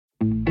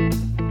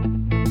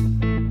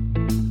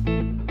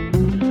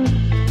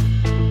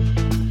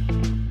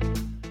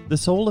The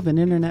Soul of an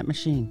Internet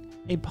Machine,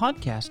 a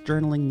podcast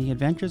journaling the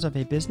adventures of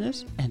a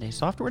business and a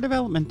software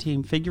development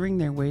team figuring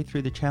their way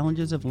through the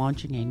challenges of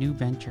launching a new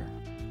venture.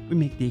 We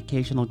make the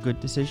occasional good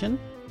decision,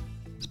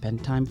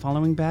 spend time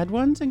following bad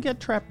ones, and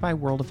get trapped by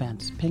world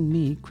events. Ping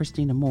me,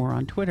 Christina Moore,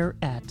 on Twitter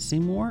at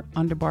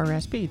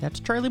 @Seymour_SP. That's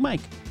Charlie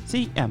Mike,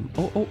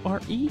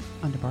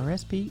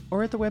 CMOORE_SP,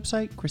 or at the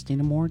website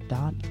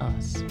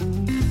ChristinaMoore.us.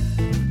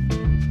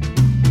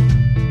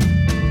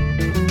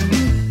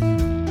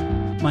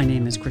 My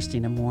name is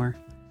Christina Moore.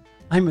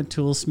 I'm a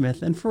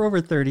toolsmith, and for over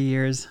 30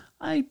 years,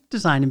 I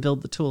design and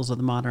build the tools of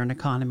the modern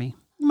economy.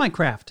 My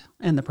craft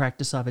and the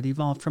practice of it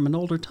evolved from an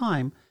older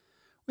time,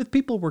 with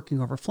people working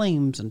over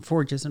flames and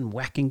forges and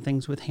whacking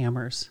things with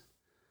hammers.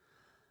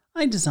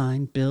 I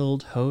design,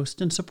 build,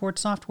 host, and support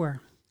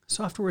software.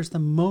 Software is the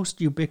most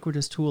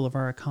ubiquitous tool of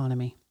our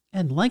economy,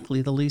 and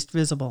likely the least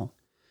visible.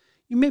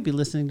 You may be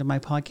listening to my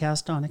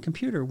podcast on a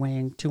computer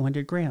weighing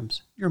 200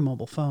 grams, your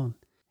mobile phone.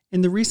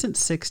 In the recent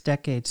 6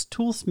 decades,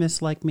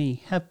 toolsmiths like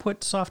me have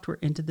put software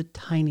into the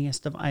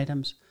tiniest of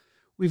items.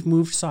 We've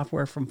moved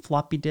software from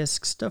floppy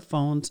disks to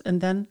phones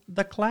and then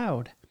the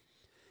cloud.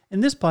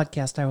 In this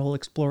podcast, I will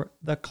explore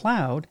the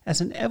cloud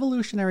as an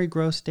evolutionary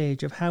growth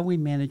stage of how we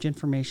manage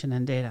information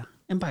and data.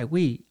 And by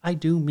we, I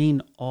do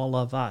mean all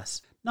of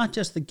us, not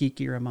just the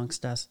geekier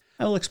amongst us.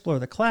 I will explore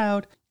the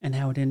cloud and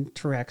how it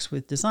interacts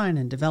with design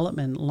and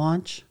development and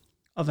launch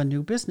of a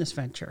new business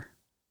venture.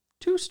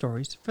 2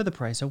 stories for the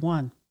price of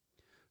 1.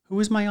 Who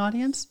is my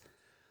audience?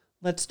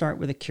 Let's start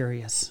with a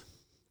curious.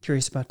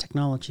 Curious about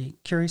technology,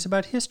 curious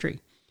about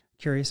history,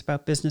 curious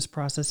about business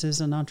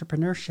processes and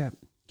entrepreneurship,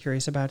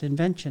 curious about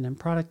invention and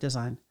product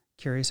design,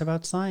 curious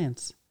about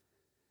science.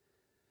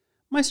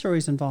 My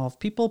stories involve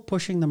people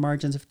pushing the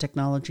margins of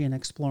technology and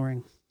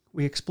exploring.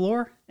 We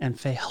explore and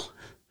fail.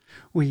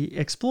 We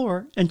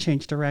explore and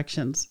change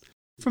directions.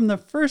 From the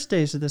first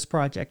days of this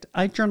project,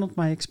 I journaled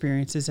my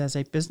experiences as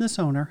a business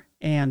owner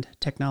and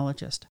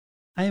technologist.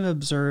 I have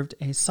observed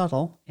a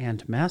subtle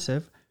and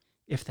massive,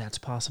 if that's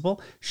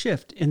possible,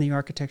 shift in the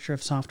architecture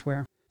of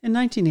software. In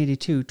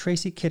 1982,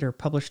 Tracy Kidder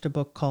published a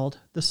book called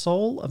The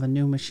Soul of a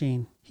New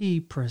Machine. He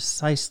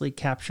precisely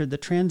captured the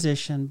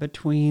transition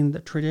between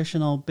the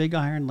traditional big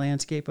iron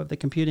landscape of the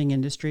computing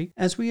industry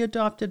as we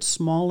adopted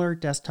smaller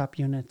desktop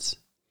units.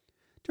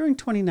 During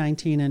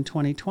 2019 and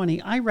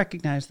 2020, I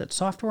recognized that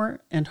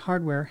software and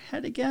hardware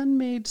had again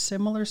made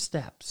similar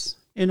steps.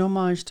 In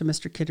homage to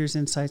Mr. Kidder's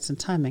insights and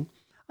timing,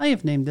 I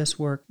have named this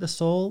work The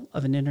Soul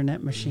of an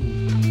Internet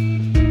Machine.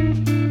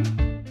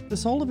 The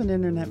Soul of an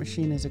Internet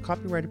Machine is a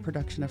copyrighted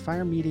production of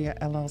Fire Media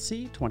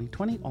LLC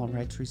 2020, all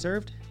rights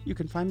reserved. You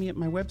can find me at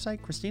my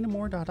website,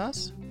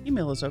 ChristinaMoore.us.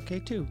 Email is okay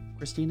too,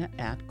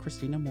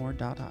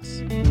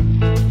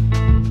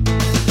 Christina@ChristinaMoore.us.